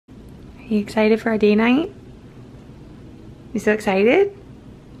You excited for our day night? You so excited?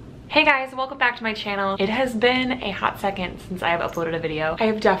 Hey guys, welcome back to my channel. It has been a hot second since I have uploaded a video. I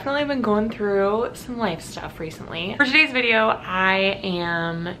have definitely been going through some life stuff recently. For today's video, I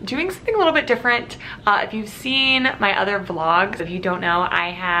am doing something a little bit different. If you've seen my other vlogs, if you don't know, I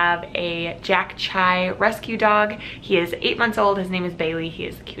have a Jack Chai rescue dog. He is 8 months old. His name is Bailey. He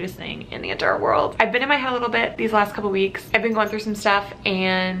is the cutest thing in the entire world. I've been in my head a little bit these last couple weeks. I've been going through some stuff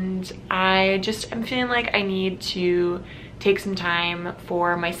and I just am feeling like I need to take some time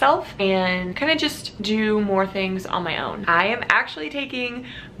for myself and kind of just do more things on my own. I am actually taking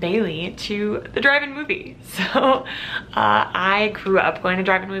Bailey to the drive-in movie. So I grew up going to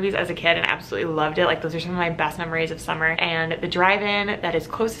drive-in movies as a kid and absolutely loved it. Like, those are some of my best memories of summer. And the drive-in that is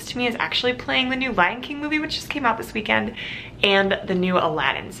closest to me is actually playing the new Lion King movie, which just came out this weekend, and the new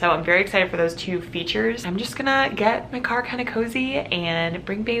Aladdin. So I'm very excited for those two features. I'm just gonna get my car kind of cozy and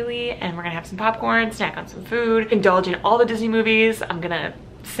bring Bailey, and we're gonna have some popcorn, snack on some food, indulge in all the Disney movies. I'm gonna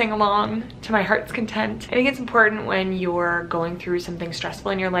sing along to my heart's content. I think it's important when you're going through something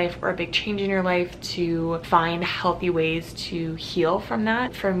stressful in your life or a big change in your life to find healthy ways to heal from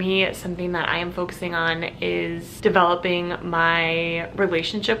that. For me, something that I am focusing on is developing my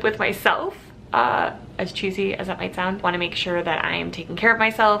relationship with myself. As cheesy as that might sound, I want to make sure that I am taking care of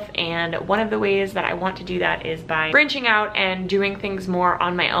myself, and one of the ways that I want to do that is by branching out and doing things more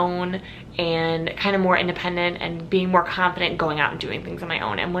on my own and kind of more independent and being more confident going out and doing things on my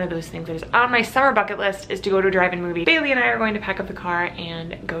own. And one of those things that is on my summer bucket list is to go to a drive-in movie. Bailey and I are going to pack up the car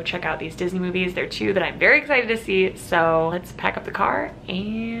and go check out these Disney movies. There are two that I'm very excited to see, so let's pack up the car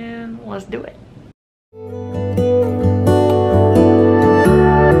and let's do it.